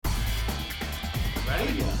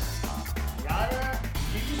Ready? Yada.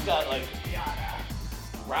 You just got like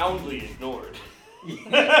roundly ignored. Did you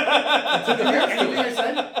hear anything I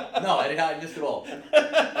said? No, I did not. I missed it all.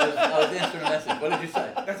 I was answering a message. What did you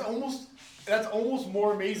say? That's almost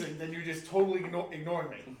more amazing than you just totally ignoring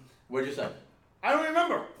me. What did you say? I don't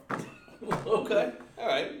remember. Okay. All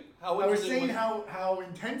right. I was saying how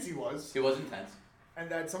intense he was. He was intense. And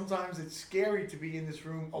that sometimes it's scary to be in this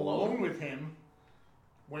room alone with him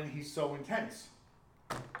when he's so intense.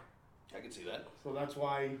 I can see that. So that's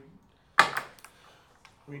why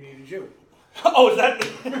we needed you. Oh, is that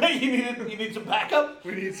you need some backup?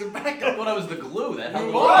 We need some I backup. thought I was the glue. That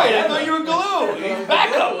helped. Right, I thought you were glue. He's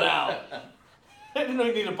backup now. I didn't know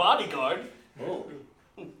you need a bodyguard. Oh.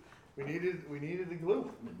 We needed the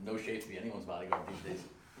glue. No shape to be anyone's bodyguard these days.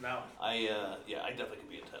 No. I definitely can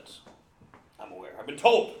be intense. I'm aware. I've been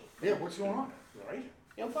told. Yeah, what's going on? You all right?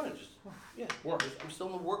 Yeah, I'm fine. Just Work. I'm still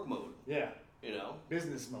in the work mode. Yeah. You know.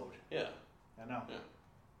 Business mode. Yeah. I know. Yeah.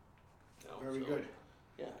 You know, Very good.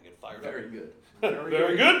 Yeah, I get fired Very up. good.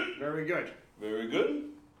 Very good. Very good. Very good.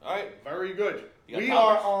 All right. Very good. You got We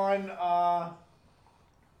topics? are on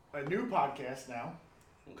a new podcast now.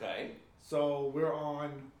 Okay. So we're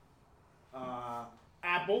on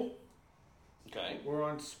Apple. Okay. We're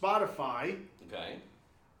on Spotify. Okay.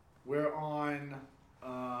 We're on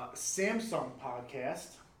Samsung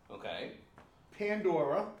Podcast, Okay.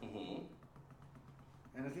 Pandora, Mm-hmm.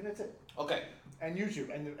 and I think that's it. Okay. And YouTube.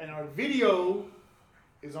 And our video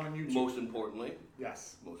is on YouTube. Most importantly,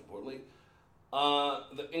 Yes.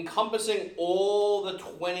 encompassing all the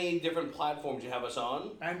 20 different platforms you have us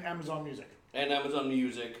on, And Amazon Music. and Amazon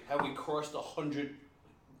Music, have we crossed 100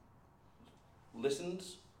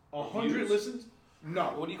 listens? 100 Views? listens? No.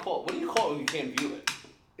 What do you call it? What do you call it when you can't view it?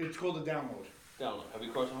 It's called a download. Download. Have we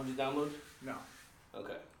crossed 100 downloads? No.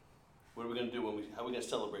 Okay. What are we gonna do how are we gonna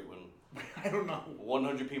celebrate when I don't know.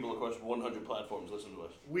 100 people across 100 platforms listen to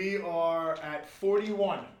us? We are at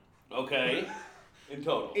 41. Okay. In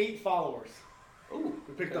total. 8 followers. Ooh.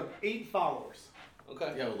 We picked up 8 followers.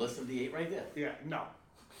 Okay. You have a list of the 8 right there. Yeah, no.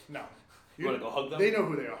 No. You wanna go hug them? They know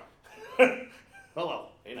who they are. Hello.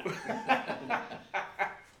 Hey now.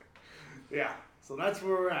 Yeah. So that's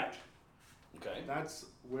where we're at. Okay. That's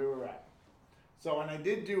where we're at. So, and I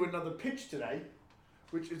did do another pitch today,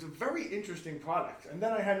 which is a very interesting product. And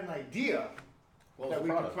then I had an idea What was that the we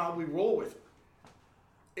product? could probably roll with.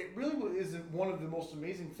 It really isn't one of the most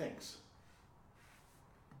amazing things.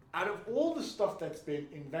 Out of all the stuff that's been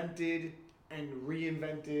invented and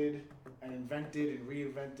reinvented and invented and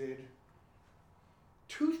reinvented,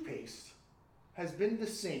 toothpaste has been the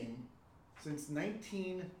same since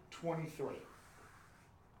 1923.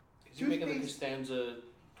 Is you making the Toothpaste- Costanza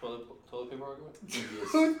toilet paper argument?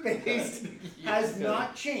 Toothpaste has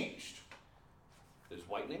not changed. There's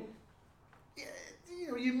whitening? Yeah, you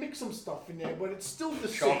know, you mix some stuff in there, but it's still the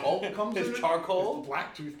Charcoal? same. It comes There's in charcoal? It's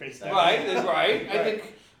black toothpaste. Right, that's right. I Right.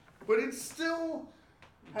 think But it still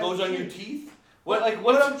has goes on your changed. teeth. What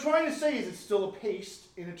I'm trying to say is it's still a paste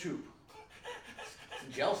in a tube.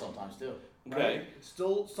 It's gel sometimes too. Okay. Right? It's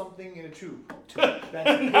still something in a tube.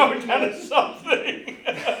 Now we're down to something.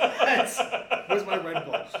 Where's my Red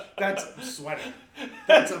Bull? I'm sweating.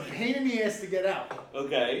 That's a pain in the ass to get out.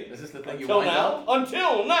 Okay. Is this the thing you Until wind now? up?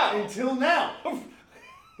 Until now. Until now.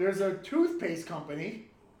 There's a toothpaste company,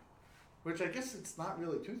 which I guess it's not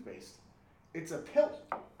really toothpaste. It's a pill.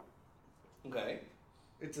 Okay.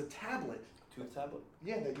 It's a tablet. Tooth tablet.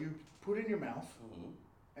 Yeah, that you put in your mouth, Mm-hmm.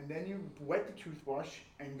 and then you wet the toothbrush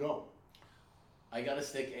and go. I gotta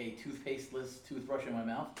stick a toothpasteless toothbrush in my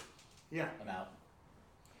mouth. Yeah. I'm out.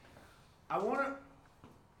 I wanted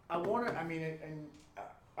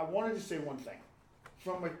to say one thing.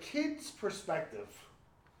 From a kid's perspective,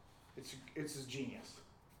 it's a genius.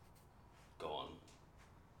 Go on.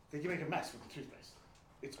 They can make a mess with the toothpaste.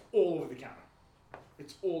 It's all over the counter.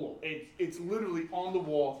 It's all over. It's literally on the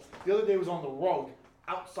wall. The other day it was on the rug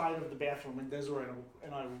outside of the bathroom in Desiree,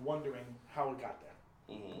 and I was wondering how it got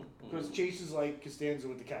there. Mm-hmm. Because Chase is like Costanza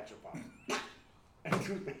with the ketchup on it. And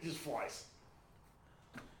toothpaste just flies.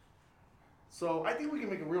 So I think we can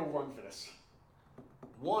make a real run for this.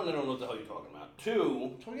 One, I don't know what the hell you're talking about.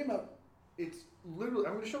 Two, I'm talking about, it's literally,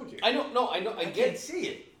 I'm going to show it to you. I know. I Can't get. see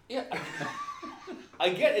it. Yeah. I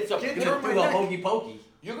get it's a. Get You're Turn gonna my do the neck. hokey pokey.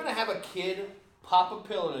 You're gonna have a kid pop a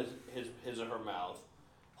pill in his or her mouth,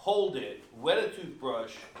 hold it, wet a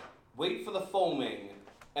toothbrush, wait for the foaming,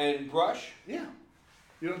 and brush. Yeah.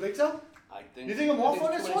 You don't think so? I think. You think I'm off there's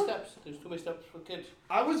on too this many one? Steps. There's too many steps for kids.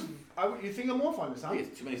 You think I'm off on this, I huh? think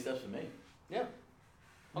it's too many steps for me. Yeah.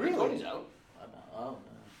 Really? Tony's out. Oh,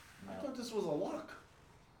 I thought this was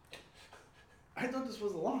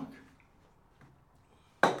a lock.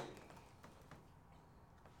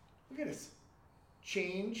 at this.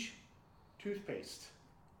 Change toothpaste.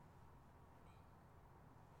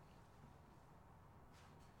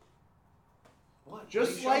 What?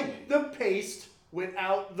 Just What are you like showing me? the paste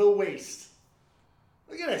without the waste.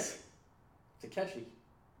 Look at this. It's a catchy.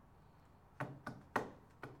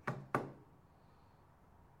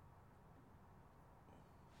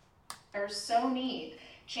 Are so neat.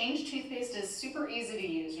 Change toothpaste is super easy to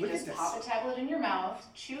use. You Look at just this. pop a tablet in your mouth,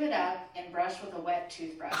 chew it up, and brush with a wet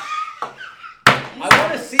toothbrush. I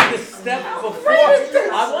want to see the step before.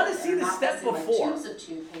 I want to see the step before. Tubes of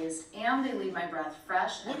toothpaste, and they leave my breath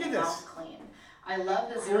fresh and Look my at this. mouth clean. I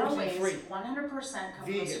love the zero waste, Cruelty-free. 100%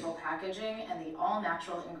 compostable packaging, and the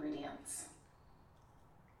all-natural ingredients.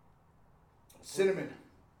 Cinnamon.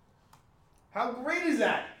 How great is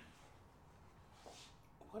that?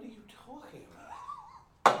 What are you talking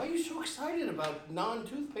about? Why are you so excited about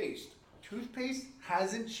non-toothpaste? Toothpaste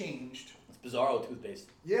hasn't changed. It's Bizarro toothpaste.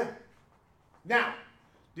 Yeah. Now,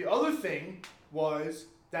 the other thing was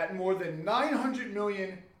that more than 900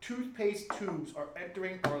 million toothpaste tubes are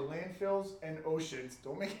entering our landfills and oceans.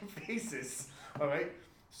 Don't make faces, all right?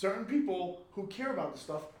 Certain people who care about this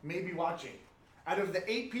stuff may be watching. Out of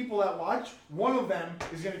the 8 people that watch, one of them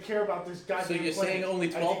is going to care about this goddamn So you're planet. saying only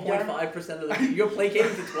I can guarantee- 12.5% of the you're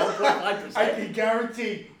placating to 12.5%? I can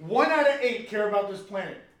guarantee 1 out of 8 care about this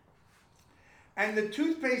planet. And the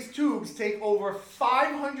toothpaste tubes take over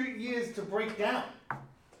 500 years to break down.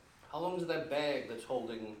 How long is that bag that's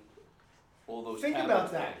holding all those Think tablets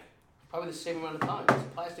about that. bag? Probably the same amount of time. It's a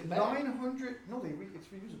plastic bag. 900, no, it's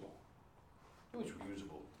reusable. It was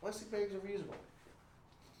reusable. Plastic bags are reusable.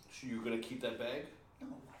 So you're going to keep that bag? No,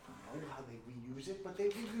 I don't know how they reuse it, but they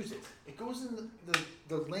reuse it. It goes in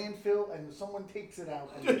the landfill and someone takes it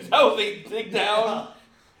out. And Is that what they dig down?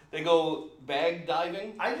 They go bag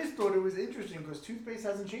diving? I just thought it was interesting because toothpaste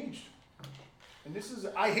hasn't changed. And this is,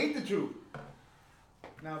 I hate the tube.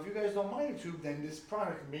 Now, if you guys don't mind the tube, then this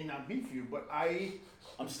product may not be for you, but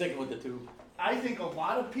I'm sticking with the tube. I think a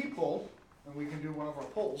lot of people, and we can do one of our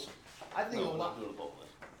polls, I think No, a I'm lot, not doing a bowl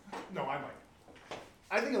list. no, I might.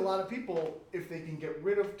 I think a lot of people, if they can get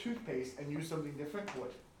rid of toothpaste and use something different,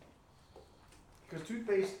 would. Because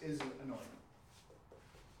toothpaste is annoying.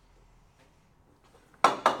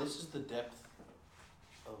 This is the depth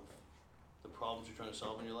of the problems you're trying to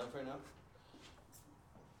solve in your life right now?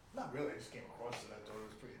 Not really, I just came across it, I thought it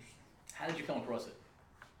was pretty interesting. How did you come across it?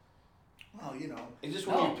 Well, you know, Is this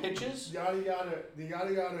one No. of your pitches? the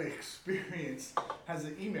Yada Yada Experience has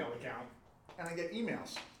an email account, and I get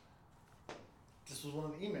emails. This was one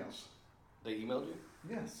of the emails. They emailed you?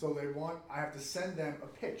 Yeah, so I have to send them a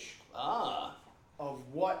pitch Ah, of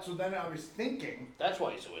what, so then I was thinking, that's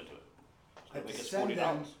why you're so into it. I have Make to us send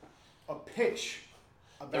them $40. a pitch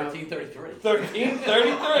about... 1333.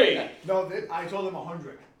 1333. No, I told them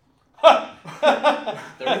 100.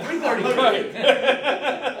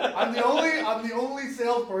 3333. I'm the only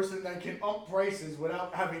salesperson that can up prices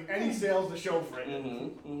without having any sales to show for it.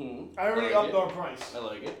 I already upped our price. I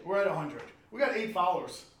like it. We're at 100. We got 8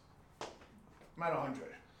 followers. I'm at 100.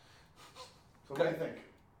 So what do you Okay. think?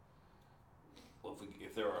 Well,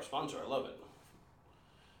 if they're our sponsor, I love it.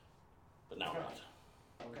 But now we're Okay.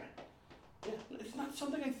 not. Okay. Yeah, it's not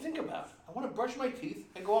something I think about. I want to brush my teeth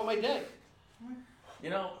and go on my day. You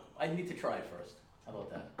know, I need to try it first. How about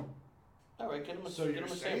that? All right, get him a, So get you're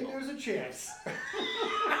him a saying sample. there's a chance.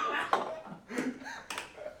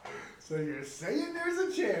 So you're saying there's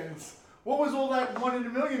a chance. What was all that 1 in a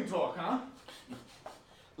million talk, huh?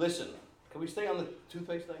 Listen, can we stay on the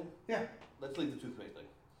toothpaste thing? Yeah. Let's leave the toothpaste thing.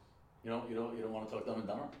 You don't want to talk Dumb and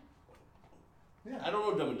Dumber? Yeah. I don't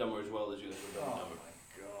know Dumb and Dumber as well as you guys know Dumb Oh and Dumber.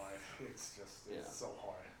 my god. It's just, it's Yeah. so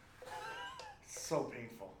hard. It's so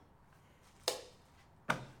painful.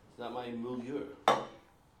 It's not my milieu.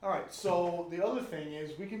 Alright, so the other thing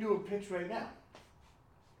is we can do a pitch right now.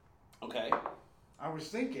 Okay. I was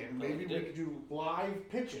thinking No, maybe you we did. could do live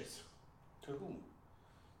pitches To whom?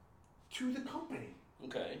 to the company.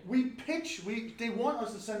 Okay. They want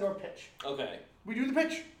us to send our pitch. Okay. We do the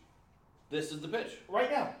pitch This is the pitch. right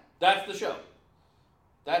now. That's the show.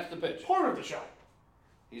 That's the pitch. Part of the show.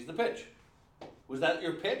 He's the pitch. Was that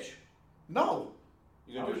your pitch? No.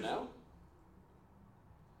 You gonna do it now?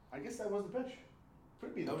 I guess that was the pitch.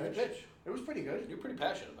 Could be the That was pitch. your pitch. It was pretty good. You're pretty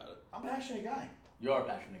passionate about it. I'm a passionate guy. You are a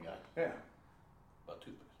passionate guy. Yeah. About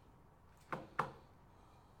toothpaste.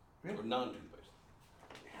 Really? Or non-toothpaste.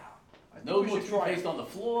 I think No we more should try toothpaste it. on the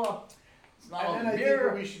floor. It's not on And the then I think mirror.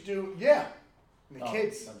 what we should do, yeah. And the Oh,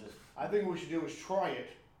 kids. I'm just- I think what we should do is try it.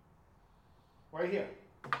 Right here.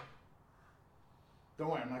 Don't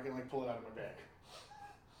worry, I'm not gonna pull it out of my bag.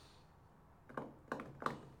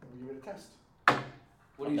 We'll give it a test.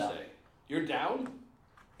 What do you say? You're down?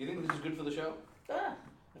 You think this is good for the show? Yeah,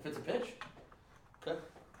 if it's a pitch. Okay.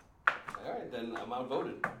 All right, then I'm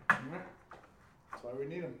outvoted. That's why we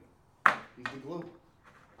need him. He's the glue.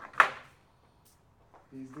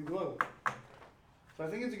 He's the glue. So I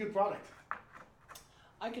think it's a good product.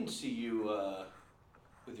 I can see you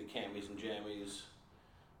with your camis and jammies,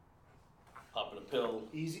 popping a pill.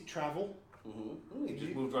 Easy travel. Mm-hmm. You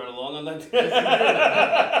just moved right along on that.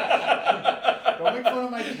 Don't make fun of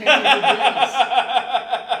my camis and jammies.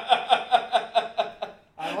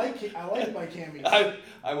 I like my camis.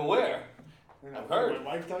 I'm aware. I've heard.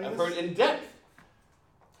 My wife tell you I've this? heard in depth.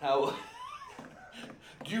 How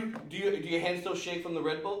do your hands still shake from the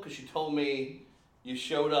Red Bull? Because she told me you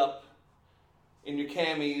showed up in your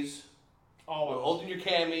camis, holding your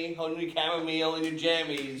cami, holding your chamomile and your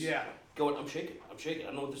jammies. Yeah. Going, I'm shaking. I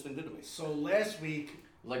don't know what this thing did to me. So last week,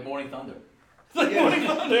 Like Morning Thunder. Morning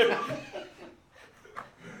Thunder.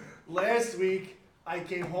 Last week, I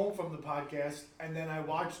came home from the podcast and then I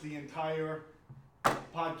watched the entire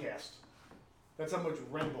podcast. That's how much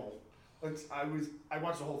Red Bull. I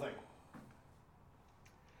watched the whole thing.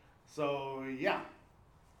 So yeah.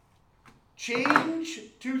 Change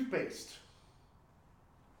toothpaste.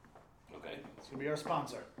 Okay. It's gonna be our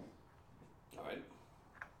sponsor, All right.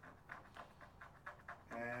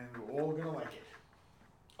 and we're all gonna like it.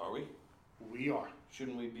 Are we? We are.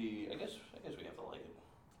 Shouldn't we be? I guess we have to like it.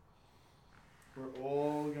 We're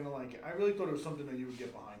all gonna like it. I really thought it was something that you would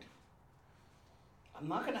get behind. I'm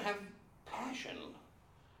not gonna have passion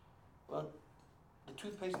about the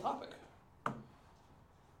toothpaste topic.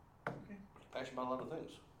 Okay. Passion about a lot of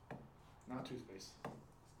things. Not toothpaste.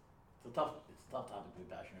 It's a tough topic to be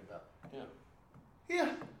passionate about. Yeah.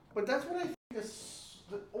 Yeah, but that's what I think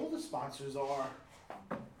all the sponsors are.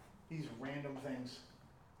 These random things.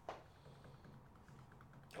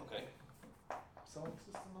 Okay. So it's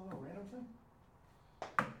just another random thing?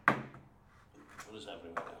 What is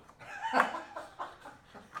happening right now?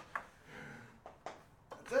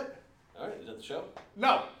 That's it. All right. Is that the show?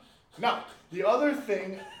 No. The other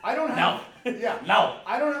thing, I don't have. Yeah. No.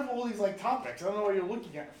 I don't have all these like topics. I don't know what you're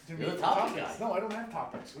looking at. To me You're the for topic topics. guy. No, I don't have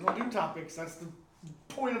topics. We don't do topics. That's the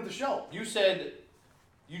point of the show. You said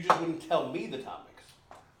you just wouldn't tell me the topics.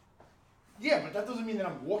 Yeah, but that doesn't mean that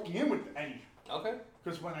I'm walking in with any. Okay.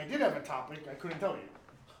 Because when I did have a topic, I couldn't tell you.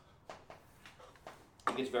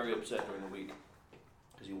 He gets very upset during the week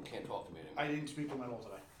because he can't talk to me anymore. I didn't speak to him at all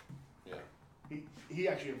today. Yeah. He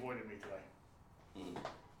actually avoided me today. Mm-hmm.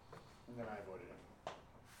 And then I avoided him.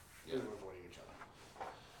 Yeah. We were avoiding each other.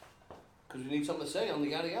 Because we need something to say on the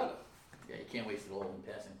yada yada. Yeah, you can't waste it all in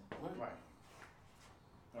passing. Right.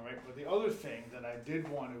 All right, but the other thing that I did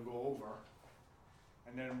want to go over,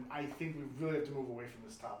 and then I think we really have to move away from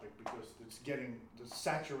this topic because it's getting the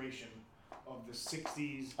saturation of the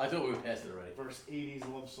 60s I thought we were past it already. versus 80s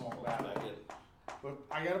love song Back battle. in. But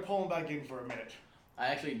I got to pull him back in for a minute. I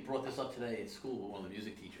actually brought this up today at school with one of the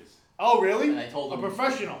music teachers. Oh, really? And I told a him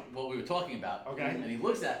professional. what we were talking about. Okay. And he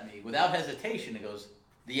looks at me without hesitation and goes,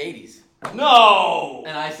 the 80s. No!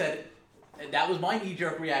 And I said, and that was my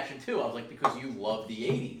knee-jerk reaction too. I was like, because you love the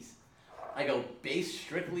 80s. I go, based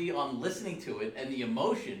strictly on listening to it and the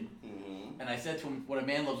emotion. Mm-hmm. And I said to him, when a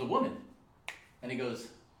man loves a woman. And he goes,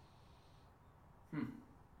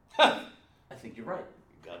 I think you're right.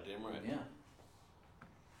 You're goddamn right.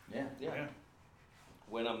 Yeah. Yeah.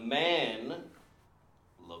 When a man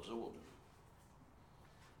loves a woman,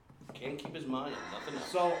 can't keep his mind on nothing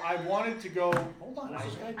else. So I wanted to go. Hold on. What's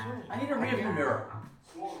this guy doing? I need a rearview mirror.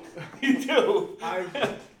 You do.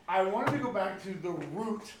 I wanted to go back to the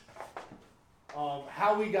root of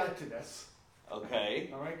how we got to this. Okay.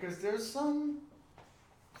 All right, because there's some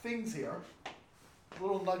things here,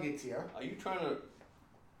 little nuggets here. Are you trying to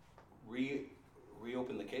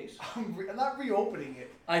reopen the case? I'm not reopening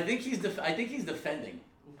it. I think he's defending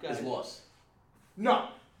his Okay. loss. No.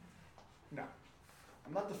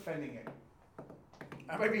 I'm not defending it.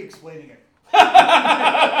 I might be explaining it.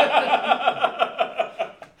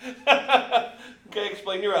 Okay,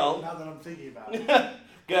 explain your L. Now that I'm thinking about it.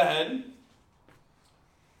 Go ahead.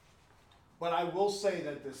 But I will say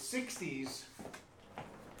that the 60s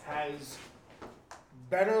has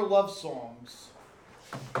better love songs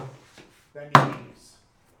than the 80s.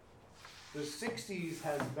 The 60s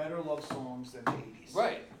has better love songs than the 80s.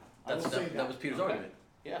 Right. I will say That was Peter's Okay. argument.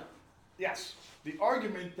 Yeah. Yes. The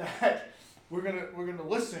argument that we're gonna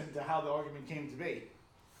listen to how the argument came to be.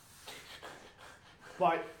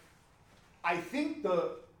 But I think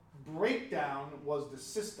the breakdown was the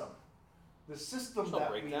system. The system So that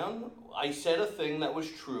breakdown. I said a thing that was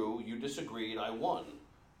true. You disagreed. I won.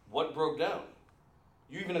 What broke down?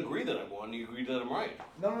 You even agree that I won. You agree that I'm right.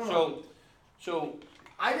 No. So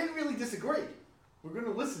I didn't really disagree. We're going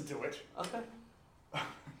to listen to it.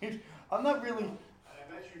 okay. I'm not really.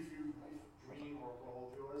 I bet you if you dream or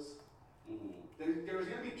goal of yours, there's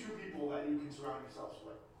going to be two people that you can surround yourselves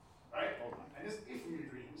with, right? Hold on. And this is from your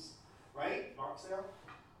dreams, right? Marksdale?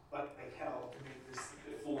 But like hell to make this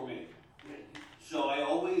For me. yeah. So I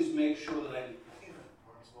always make sure that I.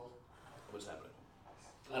 What's happening?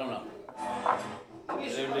 I don't know.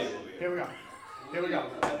 Here we go. Here we go.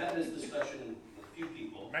 I've had this discussion with a few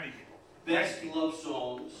people. Many people. Best love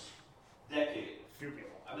songs, decade. Few people.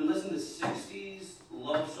 I've been listening to 60s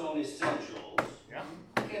love song essentials. Yeah?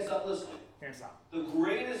 Can't stop listening. Can't stop. The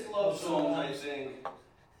greatest love songs I think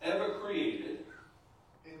ever created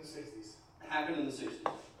In the 60s. happened in the 60s.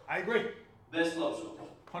 I agree. Best love songs.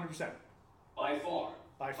 100%. By far.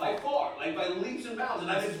 By By far. far. Like by leaps and bounds.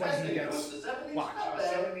 And I've This been is when he testing it. gets- What's the 70s? Watch. Not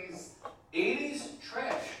bad. 70s. 80s?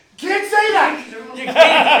 Trash. Can't say that! You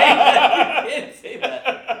can't say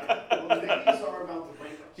that. Well, the 80s are about the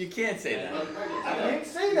breakups. You can't say that. I can't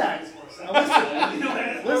say that. Now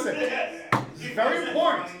listen. This is very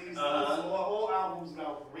important. All albums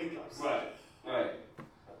about breakups. Right.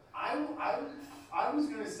 I was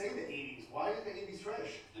gonna say the 80s. Why are the 80s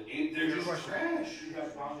trash? They're just trash. You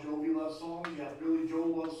have Bon Jovi love songs. You have Billy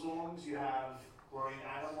Joel love songs. You have Brian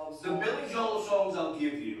Adams love The songs. Billy Joel songs I'll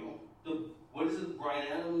give you. What is it, Brian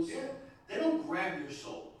Adams? Yeah. They don't grab your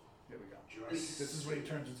soul. Here we go. Journey. This is when he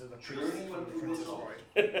turns into the Journey, priest what- from the Princess what song?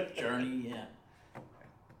 Bride. Journey, yeah.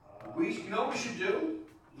 You know what we should do?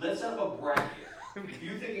 Let's set up a bracket. If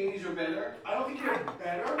you think 80s are better, I don't think they're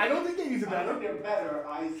better. I don't think that he's a I better. think they're better.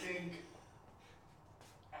 I think.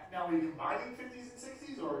 Now, are you combining 50s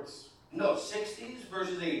and 60s, or it's? no, 60s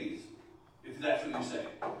versus 80s. If that's what you say.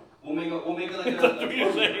 We'll make it like a That's what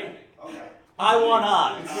you're saying. bracket. Okay. I want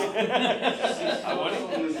odds. I want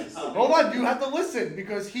to Hold on, you have to listen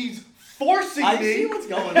because he's forcing I me. see what's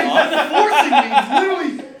going He's on. forcing me. He's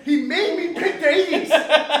literally, he made me pick the 80s.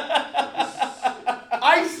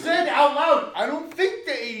 I said out loud, I don't think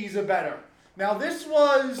the 80s are better. Now this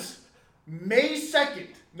was May 2nd.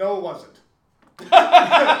 No, it wasn't. This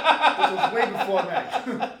was way before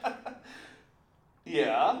May.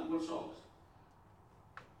 Yeah. What songs?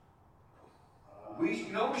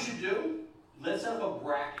 You know what we should do? Let's set up a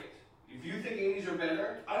bracket. If you think 80s are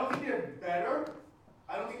better, I don't think they're better.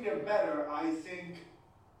 I think.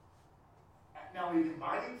 Now, are you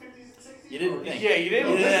combining 50s and 60s? You didn't or- think. yeah, you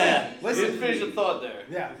didn't Yeah. listen. Let's finish the thought there.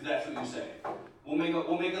 Yeah. If that's what you say. We'll make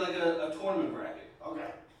it like a tournament bracket.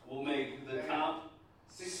 Okay. We'll make the top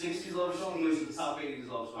 60s love songs versus the top 80s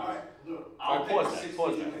love songs. All right. Look. I'll Alright, pick pause the that, 60s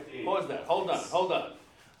pause and that, 50s. pause that. Hold on.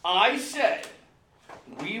 I said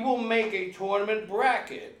we will make a tournament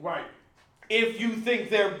bracket Right. if you think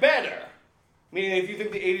they're better. Meaning if you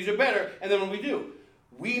think the 80s are better, and then what we do?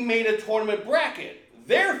 We made a tournament bracket.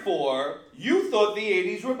 Therefore, you thought the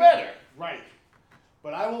 80s were better. Right.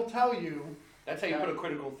 But I will tell you. That's how you put a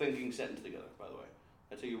critical thinking sentence together, by the way.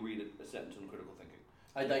 That's how you read a sentence in critical thinking.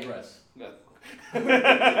 I digress. Yeah.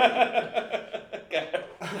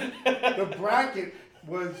 The bracket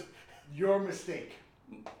was your mistake.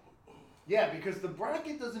 Yeah, because the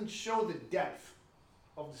bracket doesn't show the depth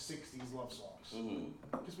of the 60s love songs. Mm-hmm.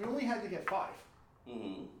 Because we only had to get 5.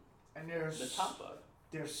 Mm-hmm. And there's The top 5.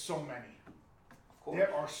 there's so many. Of course.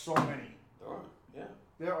 There are so many. There are. Yeah.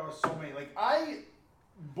 There are so many. Like I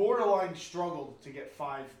borderline struggled to get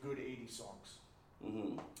 5 good 80s songs.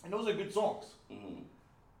 Mm-hmm. And those are good songs. Mm-hmm.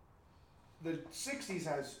 The 60s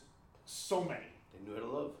has so many. They knew how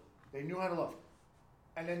to love. They knew how to love.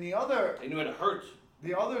 And then the other They knew how to hurt.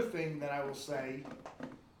 The other thing that I will say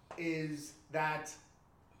is that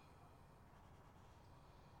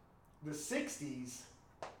the 60s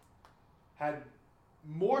had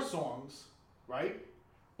more songs, right?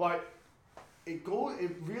 But it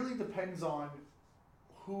really depends on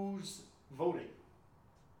who's voting.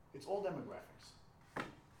 It's all demographics.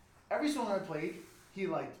 Every song I played, he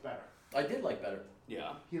liked better. I did like better.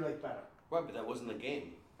 Yeah. He liked better. Right, but that wasn't the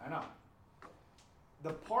game. I know.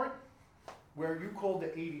 The part where you called the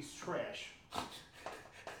 80s trash,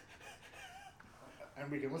 and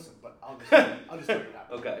we can listen, but I'll just tell you that.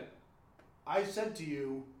 Okay. I said to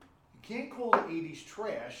you, you can't call the 80s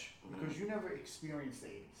trash because you never experienced the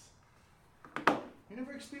 80s. You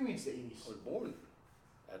never experienced the 80s. I was born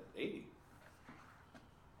at 80.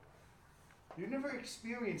 You never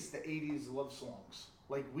experienced the 80s love songs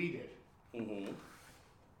like we did. Mm-hmm.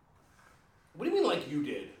 What do you mean like you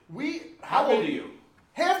did? How you?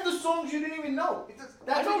 Half the songs you didn't even know.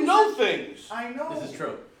 That's I what don't you know said. things. I know. This is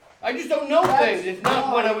true. I just don't know things. It's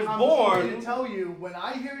not when I was I'm born. trying to tell you, when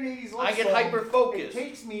I hear an 80s love I get song, hyper-focused. It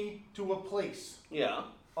takes me to a place Yeah.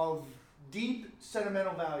 of deep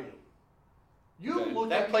sentimental value. You Okay. look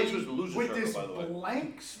That at place me was the loser with circle, this by the way.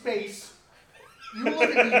 blank space. You look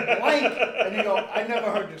at me blank, and you go, I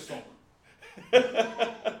never heard this song.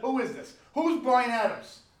 Who is this? Who's Bryan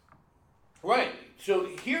Adams? Right. So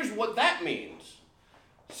here's what that means.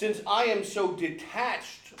 Since I am so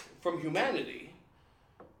detached from humanity,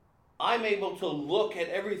 I'm able to look at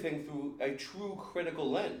everything through a true critical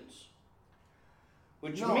lens.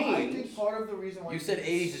 Which No, means I think part of the reason why You said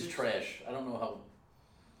 80s is trash. I don't know how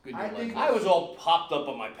good your I lens think is. I was all popped up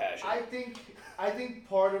on my passion. I think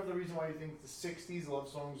part of the reason why you think the 60s love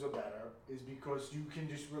songs are better is because you can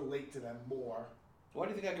just relate to them more. Why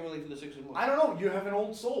do you think I can relate to the 60s more? I don't know, you have an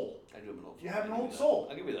old soul. I do have an old soul. You have an I'll give old you soul.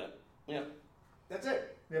 that. I'll give you that. Yeah. That's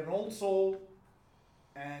it. You have an old soul.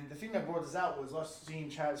 And the thing that brought us out was us seeing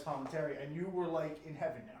Chaz Palminteri, and you were like in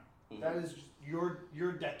heaven now. Mhm. That is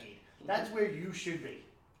your decade. That's where you should be.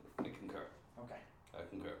 I concur. Okay. I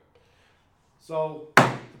concur. So,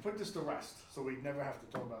 to put this to rest, so we never have to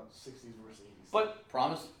talk about 60s versus 80s. But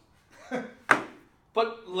Promise?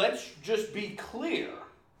 But let's just be clear.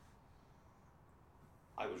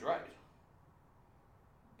 I was right.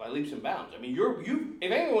 By leaps and bounds. I mean, you.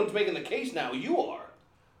 If anyone's making the case now, you are.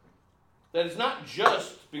 That it's not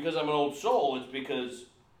just because I'm an old soul. It's because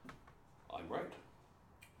I'm right.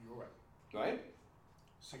 You're right. Right?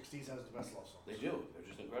 60s has the best love songs. They do. They're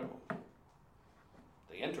just incredible.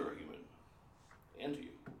 They enter a human. They enter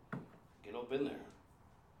you. Get up in there.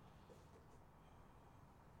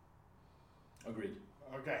 Agreed.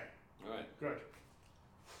 Okay, All right. good.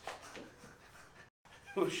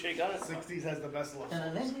 We'll shake on it. 60s has the best love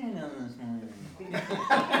songs.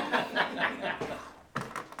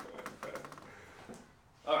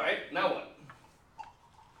 All right. Now what?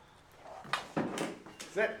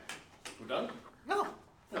 That's it. We're done? No.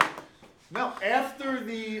 No. No, after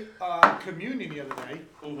the communion the other day,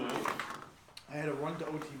 Mm-hmm. I had to run to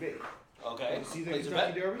OTB. Okay. Did you see the Place a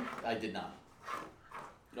Kentucky bet? Derby? I did not.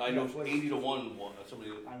 No, I know Yeah, 80 to 1.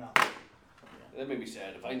 Somebody. I know. That made me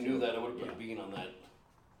sad. If I knew that, I would have put a bean on that.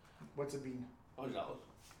 What's a bean? $100.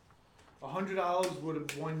 $100 would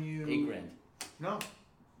have won you. $8,000. No,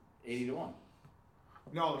 80 to 1.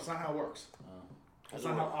 no, that's not how it works. That's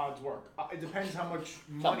not how odds work. It depends how much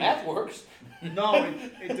That's how money. math works. No,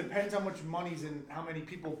 it depends how much money's in how many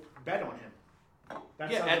people bet on him.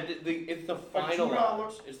 That's Yeah, how and it's the final $2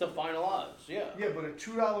 odds. It's the final odds. Yeah. Yeah, but a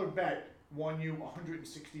 $2 bet won you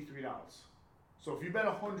 $163. So if you bet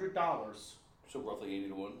 $100, So roughly 80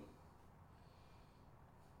 to 1.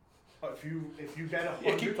 if you bet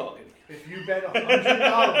Yeah, keep talking. if you bet $100,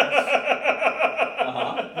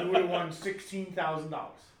 Uh-huh. you would have won $16,000.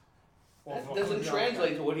 That doesn't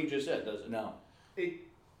translate to what he just said, does it? No.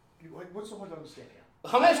 What's so hard to understand here?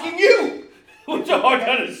 I'm asking you. What's so hard to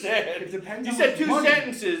understand? It depends. You how said much two money.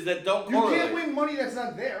 sentences that don't You correlate. can't win money that's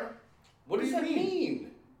not there. What does that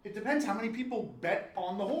mean? It depends how many people bet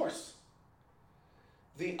on the horse.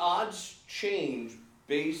 The odds change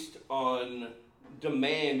based on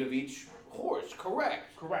demand of each horse,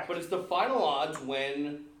 correct? Correct. But it's the final odds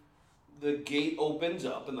when the gate opens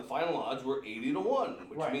up, and the final odds were 80 to 1,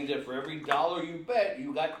 which Right. means that for every dollar you bet,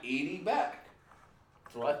 you got 80 back.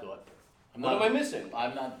 That's what I thought. What am I missing?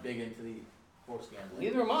 I'm not big into the horse gambling.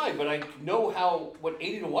 Neither am I, but I know what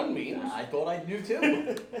 80 to 1 means. I thought I knew too.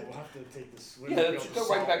 We'll have to take this. We're Yeah, gonna be let's able go to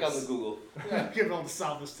right solve back on this. the Google. We're gonna be able to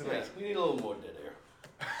solve this Yeah, tonight. we need a little more dead air.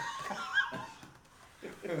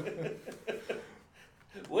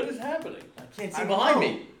 What is happening? I can't see I behind know.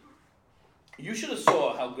 me. You should have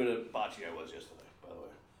saw how good at bocce I was yesterday, by the way.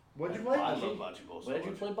 What'd you play? I love bocce balls. Where did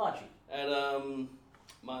you play bocce? At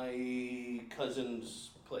my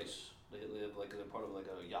cousin's place. They have they're part of like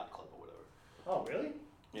a yacht club or whatever. Oh, really?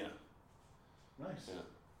 Yeah, Nice. yeah.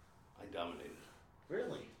 I dominated.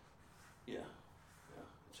 Really? Yeah, yeah.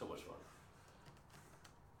 It's so much fun.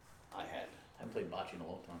 I had. I haven't played bocce in a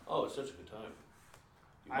long time. Oh, it's such a good time.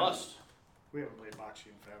 You I- must. We haven't played bocce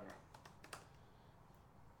in forever.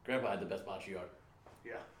 Grandpa had the best bocce yard.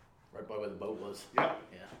 Yeah. Right by where the boat was. Yep.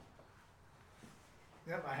 Yeah.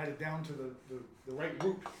 Yep. I had it down to the right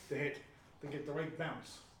route to hit to get the right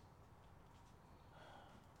bounce.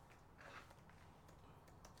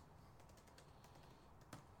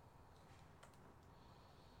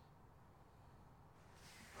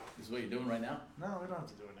 This is what you're doing right now? No, we don't have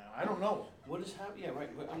to do it now. I don't know. What is happening? Yeah, right.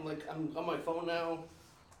 I'm on my phone now.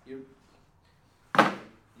 You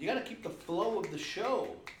gotta keep the flow of the show.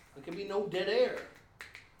 There can be no dead air.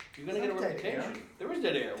 You're gonna There's get a no dead reputation. air. There is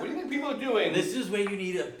dead air. What do you think people are doing? This is where you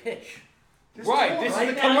need a pitch. Right, this is Right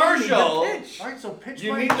the now, you need the commercial. pitch. All right, so pitch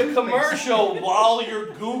You my need the toothpaste. commercial while you're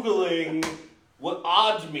Googling what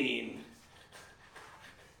odds mean.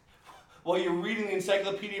 While you're reading the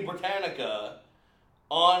Encyclopedia Britannica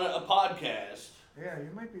on a podcast. Yeah, you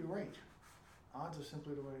might be right. Odds are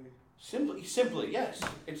simply the way. Simply, yes.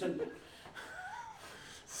 It's a.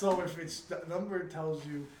 So if it's the number tells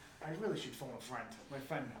you, I really should phone a friend. My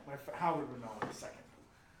friend Howard would know in a second.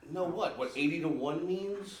 No, what? What 80 to 1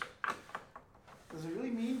 means? Does it really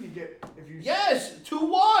mean you get if you? Yes,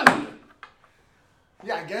 2-1.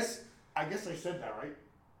 Yeah, I guess I said that right.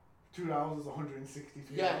 $2 is $163.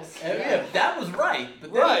 Yes. Yeah, that was right.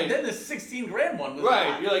 But then the 16 grand one was Right.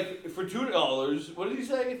 not. You're like, for $2, what did he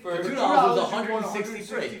say? For $2 $2 was you won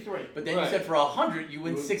 163. But then Right. you said for 100 you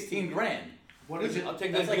win 16 grand. What is it? I'll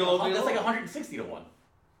take That's that like, deal over the that's like other. 160 to 1.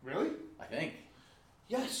 Really? I think.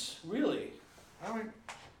 Yes, really. All right.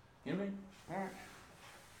 You know what I mean? All right.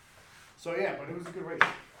 So yeah, but it was a good race.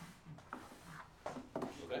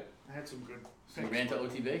 Okay. I had some good. So you ran to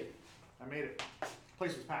OTB? I made it.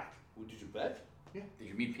 Place was packed. What, did you bet? Yeah. Did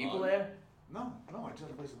you meet people there? No, I just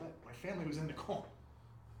had a place to bet. My family was in the car.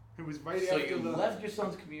 It was right So after you the. left your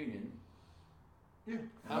son's communion. Yeah.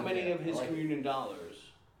 How many of his I like it. communion dollars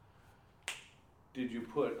did you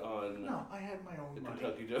put on No, I had my own the money.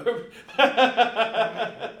 Kentucky Derby?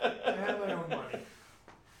 I had my own money.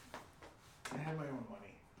 I had my own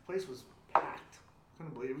money. The place was packed.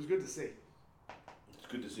 Couldn't believe it. It was good to see. It's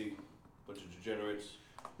good to see a bunch of degenerates.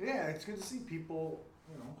 Yeah, it's good to see people,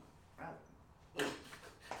 you know, out.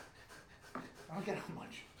 I don't get how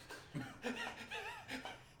much.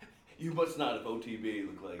 You must not have OTB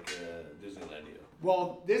look like Disneyland to you.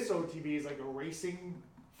 Well, this OTB is like a racing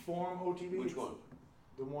form OTB. Which one?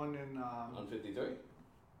 The one in, On 53?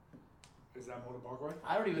 is that Motor Parkway?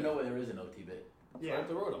 I don't even know where there is an OTB. Right up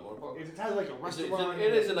the road on Motor Park. It has like a restaurant.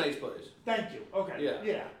 It is a nice place. Thank you. Okay. Yeah.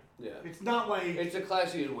 Yeah. Yeah. It's not like. It's a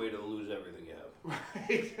classiest way to lose everything you have.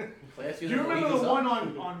 Right. Classier Do you than remember League's the up. one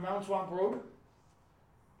on Round Swamp Road?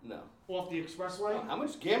 No. Off the expressway? How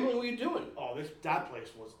much gambling were you doing? Oh, that place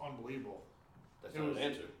was unbelievable. That's It not was- an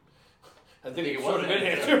answer. I think think it it was sort of an an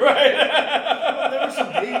answer. answer, right? There were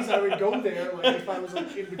some days I would go there, like if I was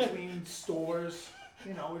like in between stores,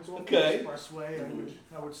 you know, it's off Okay. the expressway.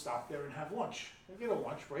 I would stop there and have lunch. I get a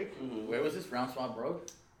lunch break. Mhm. Where was this? Round Swamp Road?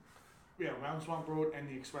 Yeah, Round Swamp Road and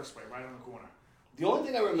the expressway, right on the corner. The only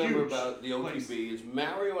thing I remember Huge about the OTB place. is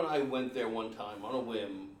Mario and I went there one time on a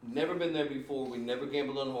whim. Never been there before. We never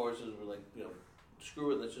gambled on horses. We're like, you know,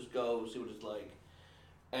 screw it, let's just go, see what it's like.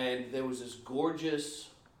 And there was this gorgeous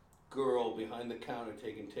girl behind the counter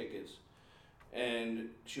taking tickets. And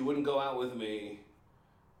she wouldn't go out with me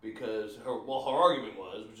because her argument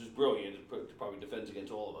was, which is brilliant, it probably defends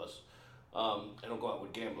against all of us, I don't go out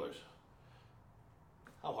with gamblers.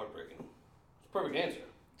 How heartbreaking. It's a perfect answer.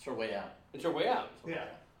 It's her way out. It's her way out. Yeah,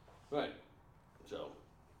 Right. So,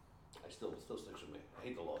 I still sticks with me. I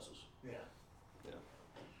hate the losses. yeah. Yeah.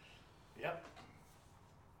 Yep.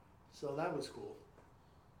 So that was cool.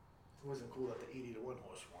 It wasn't cool that the 80 to 1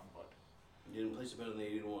 horse won, but You didn't place a bet on the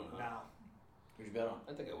 80 to 1, huh? now, Who'd you bet on?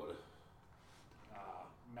 I think I would have.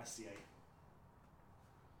 Messier.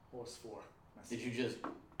 Horse 4. Messier. Did you just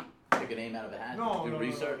pick a name out of a hat? No, Do no,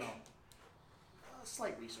 research? No.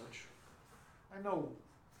 Slight research. I know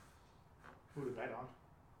who to bet on.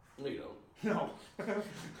 No, you don't. No.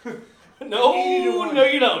 No, 80 to 1. no,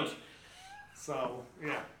 you don't. So,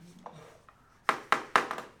 yeah.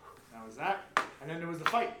 That was that. And then there was the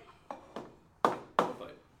fight. What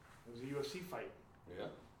fight? It was a UFC fight. Yeah.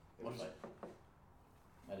 It What was, fight?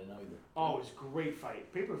 I didn't know either. oh, it was a great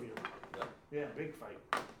fight. Pay-per-view. Yeah. Yeah, big fight.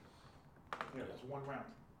 Yeah, it was one round.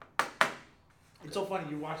 It's so funny.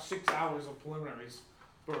 You watch 6 hours of preliminaries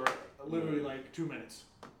for literally like 2 minutes.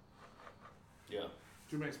 Yeah.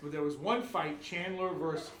 2 minutes. But there was one fight, Chandler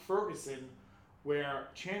versus Ferguson, where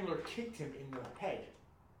Chandler kicked him in the head.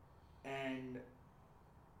 And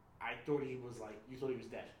I thought he was like, you thought he was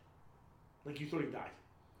dead. Like you thought he died.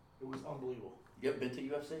 It was unbelievable. You ever been to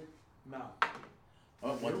UFC? No.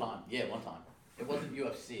 Oh, one You? time. Yeah, one time. It wasn't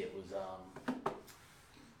UFC. It was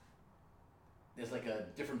there's like a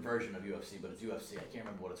different version of UFC, but it's UFC. I can't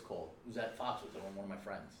remember what it's called. It was at Foxwoods. I went with one of my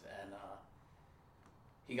friends, and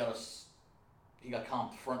he got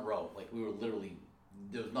comped front row. Like we were literally,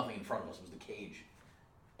 there was nothing in front of us. It was the cage,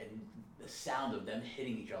 and the sound of them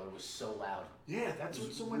hitting each other was so loud. Yeah, that's It what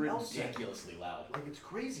was someone else said. ridiculously loud. Like it's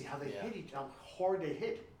crazy how they Yeah. hit each, how hard they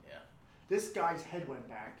hit. Yeah. This guy's head went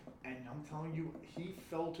back, and I'm telling you, he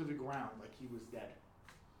fell to the ground like he was dead.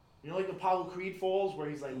 You know, like Apollo Creed falls, where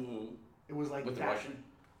he's like, Mm-hmm. it was like With the that. Russian.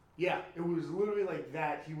 Yeah, it was literally like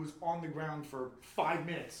that. He was on the ground for 5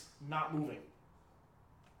 minutes, not moving.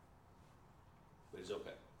 But he's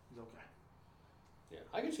okay. He's okay. Yeah,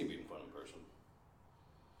 I can see being fun in person.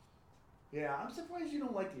 Yeah, I'm surprised you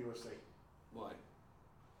don't like the UFC. Why?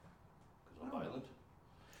 Because I'm violent?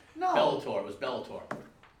 No. Bellator. It was Bellator.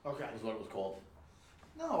 Okay. Was what it was called.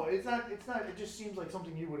 No, it's not. It's not. It just seems like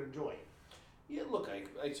something you would enjoy. Yeah, look,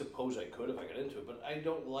 I suppose I could if I got into it, but I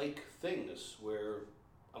don't like things where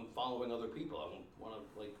I'm following other people. I want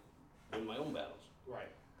to, like, win my own battles. Right.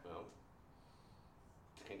 You know?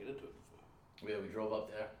 Can't get into it. Yeah, we drove up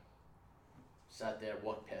there, sat there,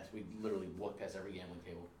 walked past. We literally walked past every gambling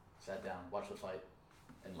table, sat down, watched the fight,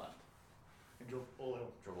 and left. And drove all home.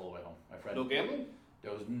 Drove all the way home. My friend. No gambling?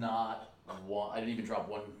 There was not one. I didn't even drop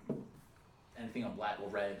anything on black or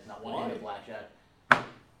red. Not one hand of blackjack.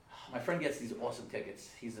 My friend gets these awesome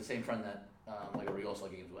tickets. He's the same friend that we also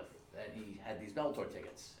games with, and he had these Bellator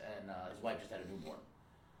tickets, and his wife just had a newborn.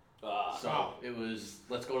 So it was,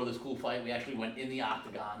 let's go to this cool fight. We actually went in the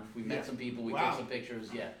octagon. We met some people. We took some pictures.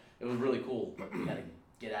 Yeah, it was really cool. But we had to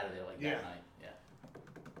get out of there that night. Yeah.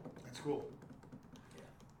 That's cool.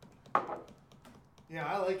 Yeah. Yeah,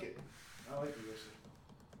 I like it. I like the UFC.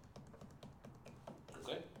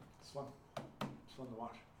 Okay. It's fun. It's fun to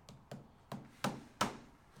watch.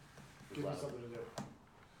 It Give was me loud. something to do.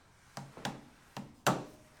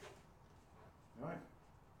 All right.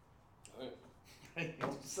 All right. Anything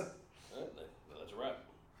else to say? All right, that's a wrap.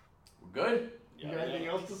 We're good. You got anything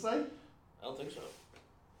else to say? I don't think so.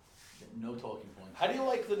 No talking points. How do you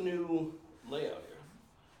like the new layout here?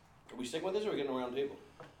 Are we sticking with this or are we getting a round table?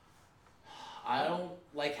 I don't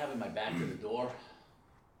like having my back to the door.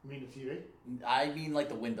 You mean the TV? I mean like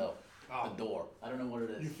the window, Oh. the door. I don't know what it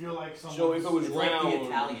is. You feel like someone. So if it was It's round. like the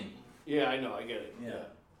Italian. Yeah, I know, I get it. Yeah.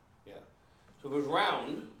 Yeah. So if it was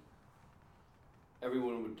round,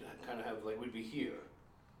 everyone would kind of have, like, would be here,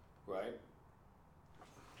 right?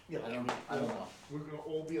 Yeah, I don't know. We're gonna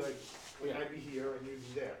all be like, Yeah. I'd be here and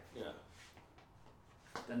you'd be there. Yeah.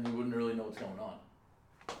 Then we wouldn't really know what's going on.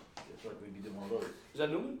 It's like we'd be doing one of those. Is that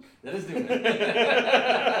Newman? That is Newman.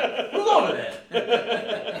 Who's over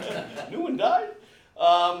there? Newman died?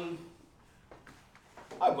 Alright,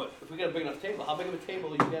 but if we got a big enough table, how big of a table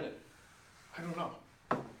are you getting? I don't know.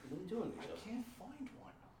 What are you doing? I can't find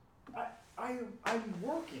one. I'm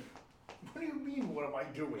working. What do you mean? What am I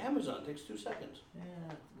doing? Amazon takes 2 seconds. Yeah,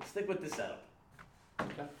 we'll stick with this setup.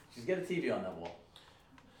 Okay. Just get a TV on that wall.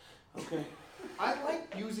 Okay. I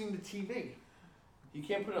like using the TV. You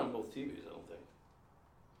can't put it on both TVs, I don't think.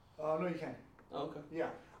 No, you can. Oh, okay. Yeah,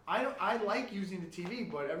 I like using the TV,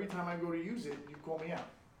 but every time I go to use it, you call me out.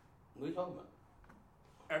 What are you talking about?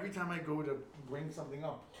 Every time I go to bring something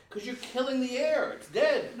up. Because you're killing the air. It's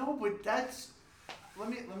dead. No, but that's. Let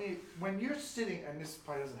me. When you're sitting, and this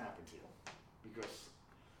probably doesn't happen to you, because.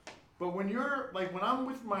 But when you're like when I'm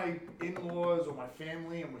with my in-laws or my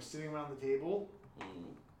family and we're sitting around the table, I'm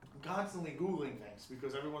constantly Googling things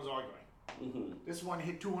because everyone's arguing. Mm-hmm. This one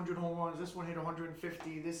hit 200 home runs. This one hit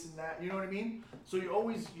 150. This and that. You know what I mean? So you're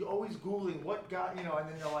always Googling what guy, and then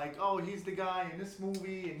they're like, oh, he's the guy in this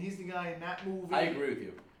movie, and he's the guy in that movie. I agree with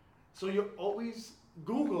you. So you're always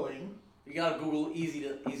Googling. You gotta Google easy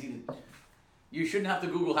to. You shouldn't have to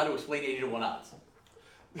Google how to explain 80 to 1 odds.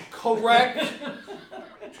 Correct.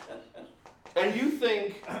 And you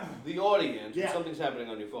think the audience, Yeah. something's happening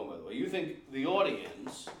on your phone, by the way, you think the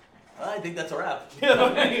audience, I think that's a wrap. we might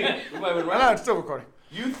have been right. it's still recording.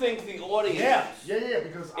 You think the audience Yeah,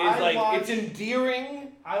 because is I like, watch, it's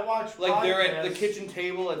endearing, I watch like they're at the podcasts. kitchen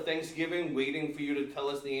table at Thanksgiving waiting for you to tell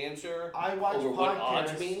us the answer I watch over podcasts. what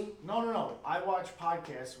odds mean? No. I watch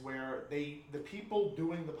podcasts where the people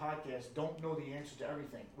doing the podcast don't know the answer to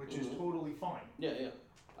everything, which is totally fine. Yeah,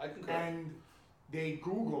 I concur. And they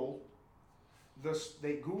Google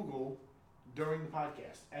during the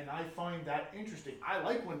podcast, and I find that interesting. I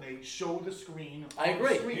like when they show the screen. I on agree.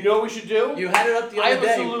 The screen. You know what we should do? You had it up the I other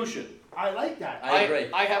have day. a solution. I like that. I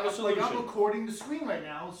agree. I have a Like solution. I'm recording the screen right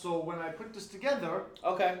now, so when I put this together,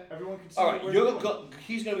 Okay. everyone can see. All right. what You're we're doing.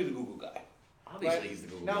 he's gonna be the Google guy. Obviously, Right. he's the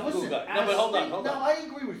Google. Now guy. listen. Google guy. No, as but hold on, state- hold no, on. I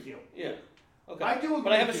agree with you. Yeah. Okay. I do agree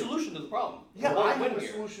But I have a with you. solution to the problem. Yeah, We'll I win have a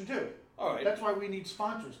here. solution too. All right. That's why we need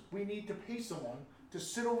sponsors. We need to pay someone to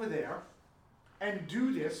sit over there and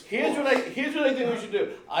do this. Here's for what us. I think we should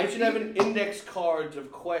do. I should have an index cards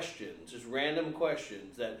of questions, just random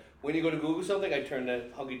questions that when you go to Google something, I turn to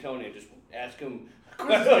Hunky Tony and just ask him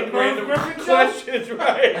This is like random Merv Griffin show? questions,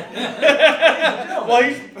 right?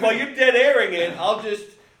 while you're dead airing it,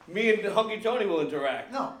 me and Hunky Tony will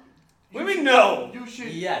interact. No. What do you mean no? You should.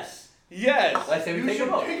 Yes. Yes. I say we You take a should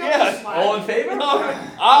vote. pick up Yes. the slack. All in favor?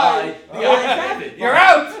 Aye. The ayes have it. You're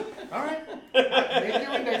out. All right. Make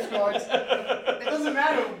your index cards. It doesn't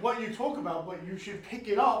matter what you talk about, but you should pick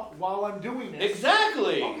it up while I'm doing this.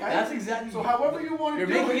 Exactly. Okay. That's exactly. So however you want to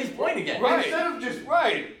do You're it. making his point again. Right. Instead of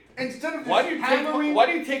just Why do you hammering. why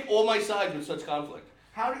do you take all my sides with such conflict?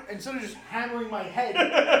 Instead of just hammering my head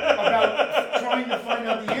about trying to find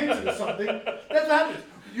out the answer to something, that's what happens.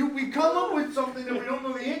 We come up with something that we don't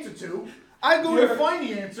know the answer to. I go to find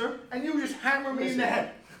the answer, and you just hammer me in the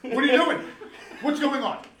head. What are you doing? What's going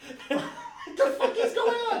on? What the fuck is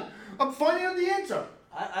going on? I'm finding out the answer.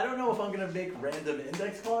 I don't know if I'm gonna make random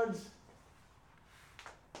index cards.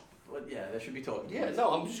 But yeah, that should be talking. Yeah, no,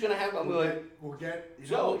 I'm just gonna have. We'll get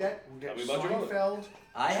Seinfeld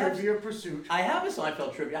Trivia Pursuit. I have a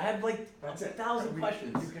Seinfeld trivia. I have like That's it. 1,000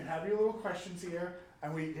 questions. You can have your little questions here,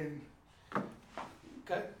 and we can.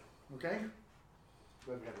 Okay. Okay.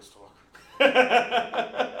 Let me have this talk.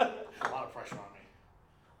 A lot of pressure on me.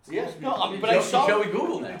 Yeah. No, but Joe, I saw. shall we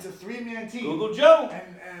Google now? It's a 3-man team. Google Joe.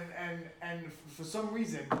 And for some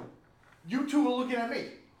reason, you two are looking at me.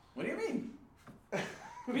 What do you mean?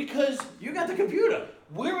 Because You got the computer.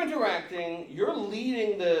 we're interacting. You're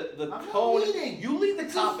leading the I'm not tone. leading. You lead the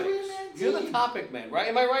It's a topics. 3-man You're the team. topic man, right?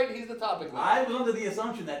 Am I right? He's the topic man. I was under the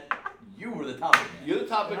assumption that you were the topic man. You're the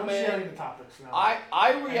topic And I'm man. sharing the topics now. I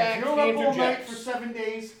And react. if He you're up all night interjects. for 7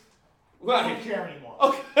 days, I Right. don't care anymore.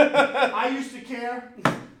 Okay. I used to care.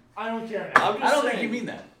 I don't care now. I'm just I don't saying. think you mean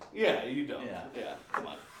that. Yeah, you don't. Yeah. Yeah. Come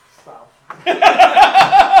on. Stop.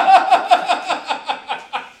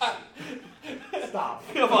 Stop.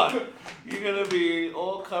 Come on. You're gonna be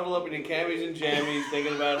all cuddled up in your camis and jammies,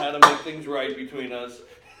 thinking about how to make things right between us.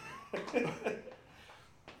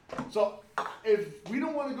 So, if we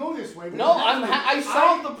don't want to go this way, we No, don't have I to.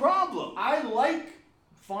 solved the problem. I like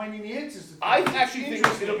finding the answers to things. I actually It's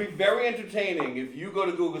think it'll be very entertaining if you go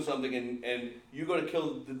to Google something and you go to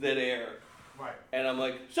kill the dead air, Right. and I'm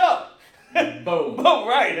like, so, Boom. boom,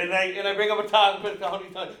 right, and I bring up a topic,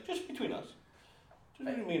 just between us, just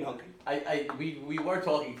between me and Hunky. We were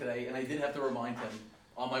talking today, and I did have to remind him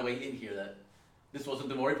on my way in here that this wasn't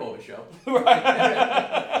the Maury Povich show.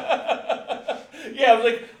 Right. Yeah, I was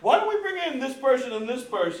like, why don't we bring in this person and this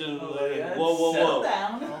person? Like, Yeah, whoa, settle whoa.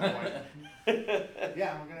 down. Oh, boy.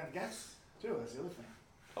 Yeah, and we're gonna have guests too. That's the other thing.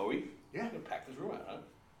 Are we? Yeah. We're gonna pack this room out, huh?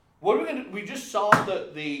 What are we gonna? We just solved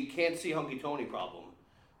the can't see Hunky Tony problem.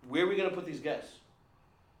 Where are we gonna put these guests?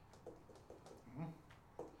 Mhm.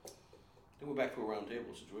 I think we're back to a round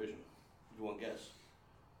table situation. You want guests?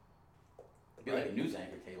 It'd be like a news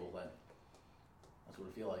anchor table then. That's what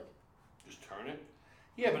it feel like. Just turn it.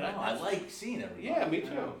 Yeah, but No, I like seeing everybody. Yeah, me too.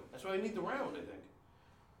 Yeah. That's why I need the round. I think.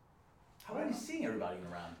 How are we seeing everybody in the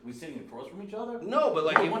round? Are we sitting across from each other? No, but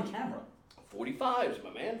like Like if- one camera. 45s, my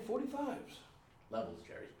man. 45s. Levels,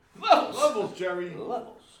 Jerry. Levels. Levels, Jerry.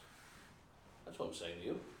 Levels. That's what I'm saying to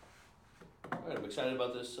you. All right, I'm excited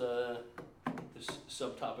about this this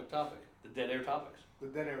subtopic topic, the dead air topics. The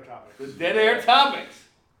dead air topic. The dead air topics.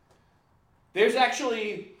 There's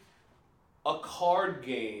actually a card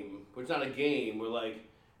game, but it's not a game, where like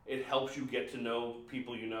it helps you get to know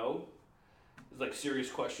people you know. It's like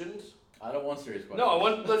serious questions. I don't want serious questions. No, I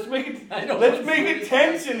want. Let's make it. I don't Let's want make it serious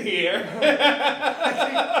tense in here. I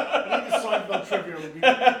think the Seinfeld trivia would be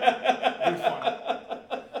fun.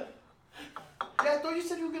 Yeah, I thought you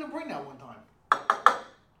said you were gonna bring that one time.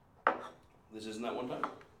 This isn't that one time.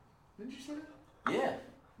 Didn't you say that? Yeah.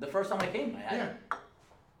 The first time I came, I had it. Yeah.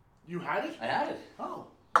 You had it? I had it. Oh.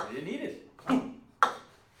 I didn't need it.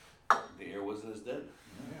 The air wasn't as dead.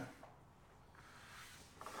 Yeah.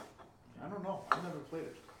 I don't know. I've never played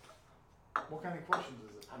it. What kind of questions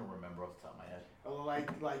is it? I don't remember off the top of my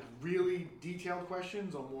head. Like really detailed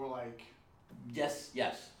questions, or more like? Yes.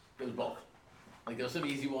 It was both. Like there were some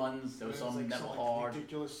easy ones. There was some like that were some hard.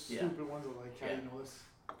 ridiculous, Yeah. stupid ones. That like, how do Yeah. you know this?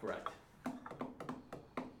 Correct.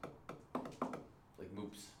 Like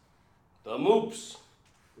moops. The moops.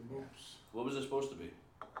 The moops. What was it supposed to be?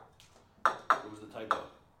 What was the typo?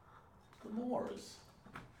 The Moors.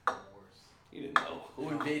 You didn't know. Who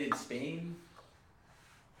invaded Spain?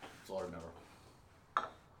 That's all I remember.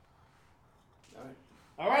 All right.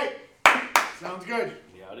 All right. Sounds good.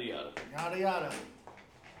 Yada yada. Yada yada.